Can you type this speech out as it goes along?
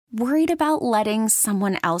Worried about letting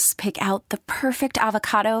someone else pick out the perfect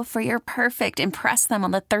avocado for your perfect impress them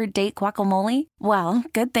on the third date guacamole? Well,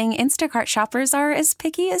 good thing Instacart shoppers are as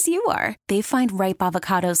picky as you are. They find ripe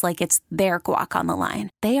avocados like it's their guac on the line.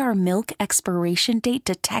 They are milk expiration date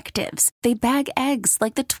detectives. They bag eggs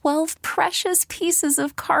like the 12 precious pieces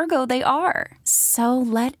of cargo they are. So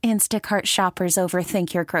let Instacart shoppers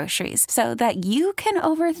overthink your groceries so that you can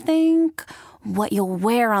overthink what you'll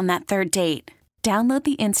wear on that third date. Download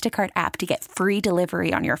the Instacart app to get free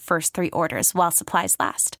delivery on your first 3 orders while supplies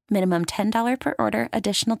last. Minimum $10 per order.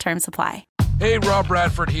 Additional terms apply. Hey, Rob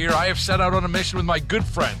Bradford here. I have set out on a mission with my good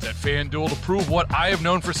friends at FanDuel to prove what I have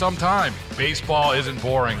known for some time. Baseball isn't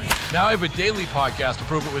boring. Now I have a daily podcast to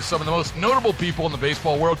prove it with some of the most notable people in the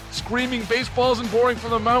baseball world, screaming baseball isn't boring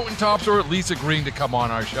from the mountaintops, or at least agreeing to come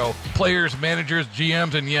on our show. Players, managers,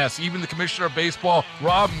 GMs, and yes, even the commissioner of baseball,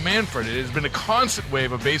 Rob Manfred. It has been a constant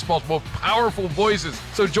wave of baseball's most powerful voices.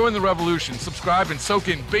 So join the revolution. Subscribe and soak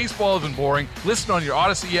in Baseball Isn't Boring. Listen on your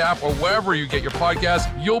Odyssey app or wherever you get your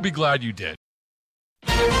podcasts. You'll be glad you did.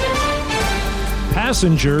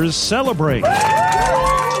 Passengers celebrate.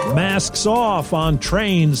 Masks off on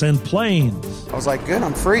trains and planes. I was like, good,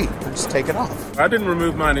 I'm free. I just take it off. I didn't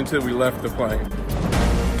remove mine until we left the plane.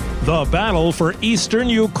 The battle for eastern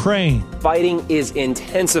Ukraine. Fighting is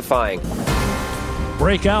intensifying.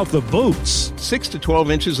 Break out the boots. 6 to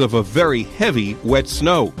 12 inches of a very heavy wet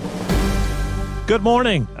snow. Good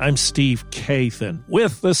morning. I'm Steve Kathan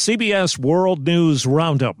with the CBS World News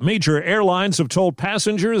Roundup. Major airlines have told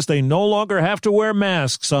passengers they no longer have to wear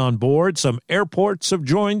masks on board. Some airports have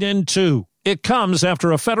joined in too. It comes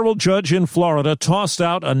after a federal judge in Florida tossed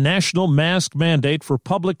out a national mask mandate for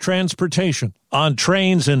public transportation. On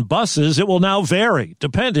trains and buses, it will now vary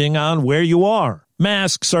depending on where you are.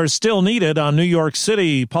 Masks are still needed on New York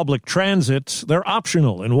City public transit. They're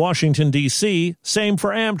optional in Washington, D.C. Same for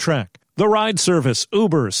Amtrak. The ride service,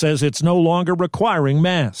 Uber, says it's no longer requiring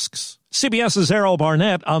masks. CBS's Errol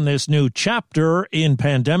Barnett on this new chapter in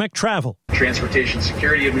pandemic travel. Transportation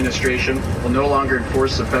Security Administration will no longer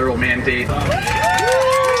enforce the federal mandate.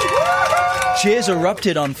 Cheers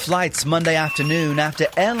erupted on flights Monday afternoon after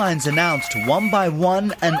airlines announced one by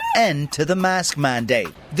one an end to the mask mandate.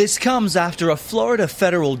 This comes after a Florida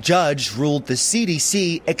federal judge ruled the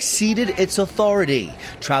CDC exceeded its authority.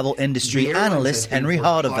 Travel industry analyst Henry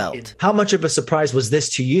Hardevelt. How much of a surprise was this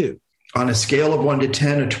to you? On a scale of 1 to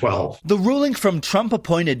 10, a 12. The ruling from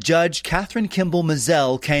Trump-appointed Judge Kathan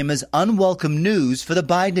Kimball-Mizelle came as unwelcome news for the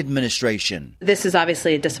Biden administration. This is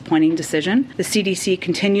obviously a disappointing decision. The CDC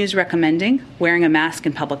continues recommending wearing a mask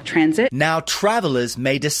in public transit. Now travelers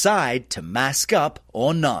may decide to mask up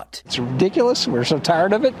or not. It's ridiculous. We're so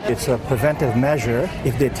tired of it. It's a preventive measure.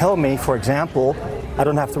 If they tell me, for example, I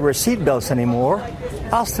don't have to wear seatbelts anymore,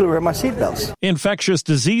 I'll still wear my seatbelts. Infectious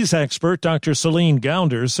disease expert Dr. Celine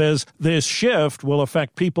Gounder says this shift will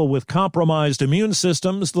affect people with compromised immune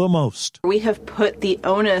systems the most. We have put the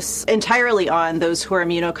onus entirely on those who are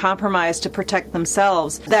immunocompromised to protect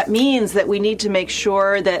themselves. That means that we need to make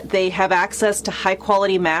sure that they have access to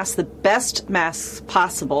high-quality masks, the best masks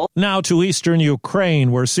possible. Now to eastern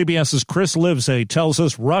Ukraine, where CBS's Chris Livesay tells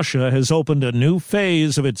us Russia has opened a new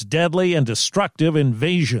phase of its deadly and destructive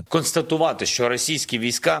invasion.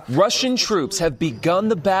 Russian troops have begun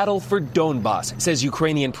the battle for Donbas, says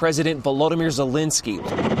Ukrainian President Volodymyr Zelensky,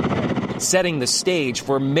 setting the stage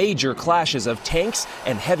for major clashes of tanks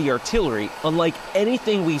and heavy artillery unlike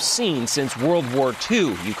anything we've seen since World War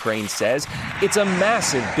II, Ukraine says. It's a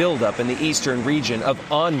massive buildup in the eastern region of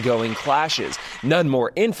ongoing clashes, none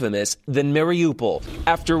more infamous than Mariupol.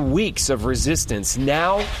 After weeks of resistance,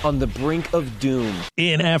 now on the brink of doom.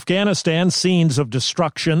 In Afghanistan, scenes of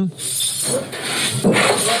destruction.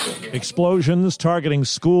 Explosions targeting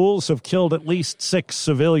schools have killed at least 6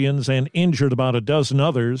 civilians and injured about a dozen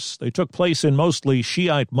others. They took place in mostly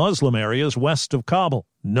Shiite Muslim areas west of Kabul.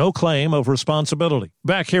 No claim of responsibility.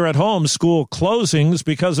 Back here at home, school closings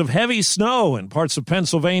because of heavy snow in parts of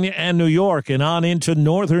Pennsylvania and New York and on into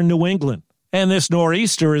northern New England. And this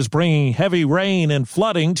nor'easter is bringing heavy rain and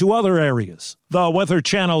flooding to other areas. The Weather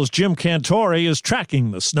Channel's Jim Cantore is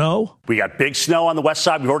tracking the snow. We got big snow on the west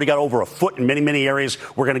side. We've already got over a foot in many areas.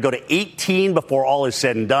 We're going to go to 18 before all is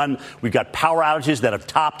said and done. We've got power outages that have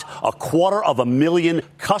topped 250,000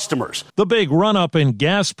 customers. The big run-up in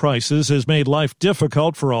gas prices has made life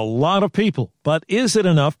difficult for a lot of people. But is it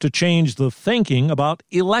enough to change the thinking about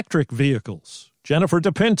electric vehicles? Jennifer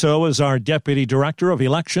DePinto is our Deputy Director of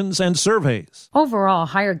Elections and Surveys. Overall,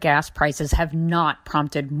 higher gas prices have not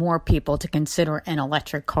prompted more people to consider an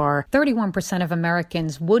electric car. 31% of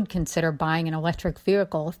Americans would consider buying an electric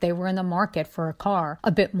vehicle if they were in the market for a car. A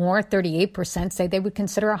bit more, 38%, say they would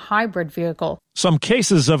consider a hybrid vehicle. Some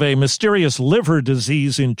cases of a mysterious liver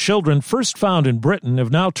disease in children first found in Britain have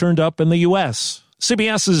now turned up in the U.S.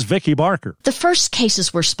 CBS's Vicki Barker. The first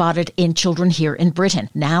cases were spotted in children here in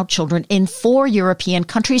Britain. Now children in 4 European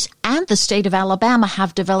countries and the state of Alabama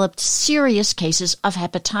have developed serious cases of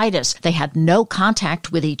hepatitis. They had no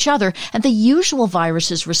contact with each other, and the usual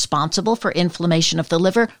viruses responsible for inflammation of the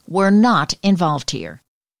liver were not involved here.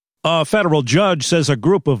 A federal judge says a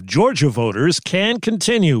group of Georgia voters can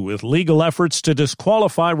continue with legal efforts to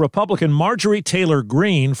disqualify Republican Marjorie Taylor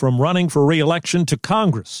Greene from running for re-election to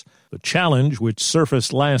Congress. The challenge, which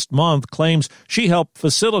surfaced last month, claims she helped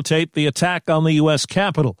facilitate the attack on the U.S.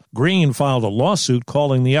 Capitol. Greene filed a lawsuit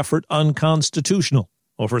calling the effort unconstitutional.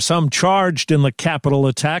 Over some charged in the Capitol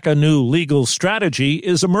attack, a new legal strategy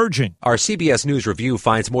is emerging. Our CBS News review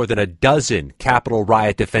finds more than a dozen Capitol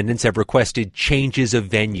riot defendants have requested changes of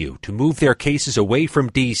venue to move their cases away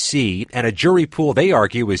from D.C., and a jury pool they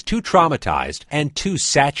argue is too traumatized and too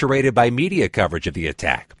saturated by media coverage of the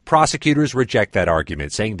attack. Prosecutors reject that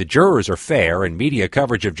argument, saying the jurors are fair and media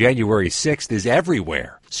coverage of January 6th is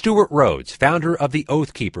everywhere. Stuart Rhodes, founder of the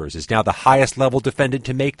Oath Keepers, is now the highest-level defendant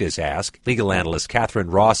to make this ask. Legal analyst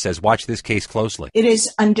Kathan Ross says watch this case closely. It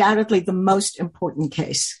is undoubtedly the most important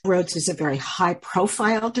case. Rhodes is a very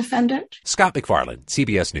high-profile defendant. Scott McFarland,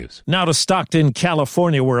 CBS News. Now to Stockton,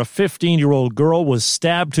 California, where a 15-year-old girl was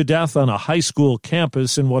stabbed to death on a high school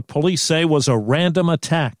campus in what police say was a random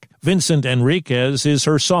attack. Vincent Enriquez is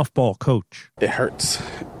her softball coach. It hurts.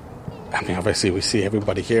 I mean, obviously, we see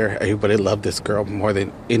everybody here. Everybody loved this girl more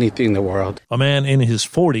than anything in the world. A man in his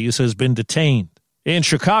 40s has been detained. In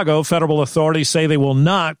Chicago, federal authorities say they will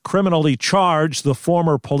not criminally charge the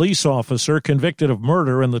former police officer convicted of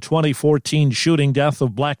murder in the 2014 shooting death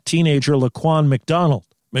of black teenager Laquan McDonald.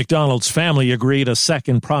 McDonald's family agreed a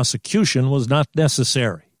second prosecution was not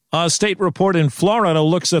necessary. A state report in Florida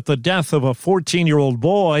looks at the death of a 14-year-old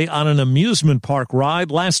boy on an amusement park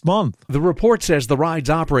ride last month. The report says the ride's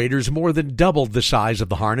operators more than doubled the size of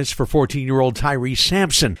the harness for 14-year-old Tyree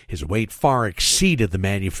Sampson. His weight far exceeded the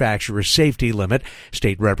manufacturer's safety limit.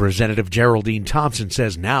 State Representative Geraldine Thompson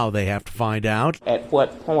says now they have to find out at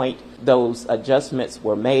what point those adjustments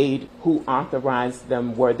were made, who authorized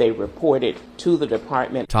them, were they reported to the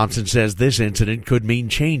department. Thompson says this incident could mean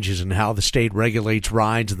changes in how the state regulates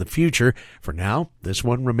rides in the future. For now, this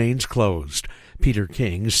one remains closed. Peter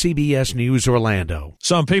King, CBS News, Orlando.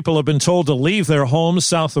 Some people have been told to leave their homes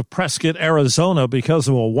south of Prescott, Arizona, because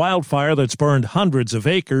of a wildfire that's burned hundreds of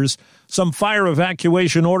acres. Some fire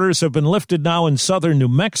evacuation orders have been lifted now in southern New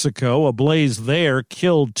Mexico. A blaze there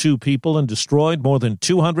killed 2 people and destroyed more than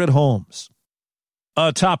 200 homes.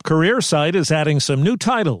 A top career site is adding some new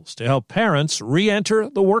titles to help parents re-enter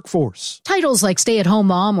the workforce. Titles like stay-at-home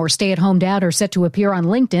mom or stay-at-home dad are set to appear on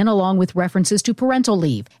LinkedIn, along with references to parental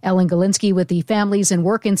leave. Ellen Galinsky with the Families and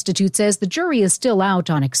Work Institute says the jury is still out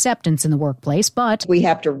on acceptance in the workplace, but we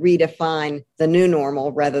have to redefine the new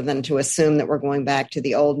normal rather than to assume that we're going back to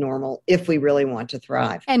the old normal if we really want to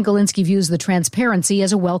thrive. And Galinsky views the transparency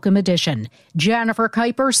as a welcome addition. Jennifer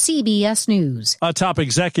Kuiper, CBS News. A top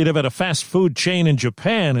executive at a fast food chain in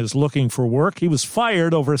Japan is looking for work. He was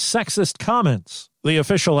fired over sexist comments. The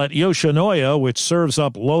official at Yoshinoya, which serves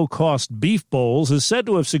up low-cost beef bowls, is said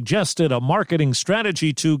to have suggested a marketing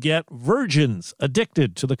strategy to get virgins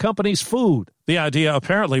addicted to the company's food. The idea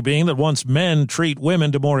apparently being that once men treat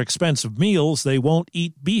women to more expensive meals, they won't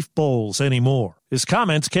eat beef bowls anymore. His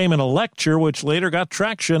comments came in a lecture which later got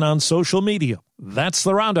traction on social media. That's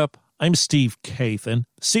the Roundup. I'm Steve Kathan,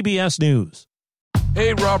 CBS News.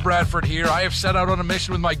 Hey, Rob Bradford here. I have set out on a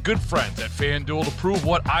mission with my good friends at FanDuel to prove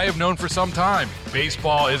what I have known for some time.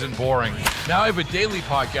 Baseball isn't boring. Now I have a daily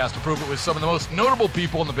podcast to prove it with some of the most notable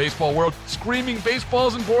people in the baseball world, screaming baseball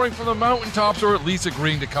isn't boring from the mountaintops, or at least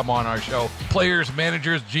agreeing to come on our show. Players,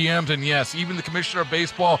 managers, GMs, and yes, even the commissioner of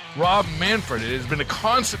baseball, Rob Manfred. It has been a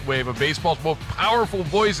constant wave of baseball's most powerful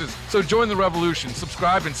voices. So join the revolution.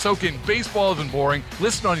 Subscribe and soak in Baseball Isn't Boring.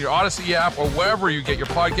 Listen on your Odyssey app or wherever you get your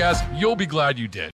podcasts. You'll be glad you did.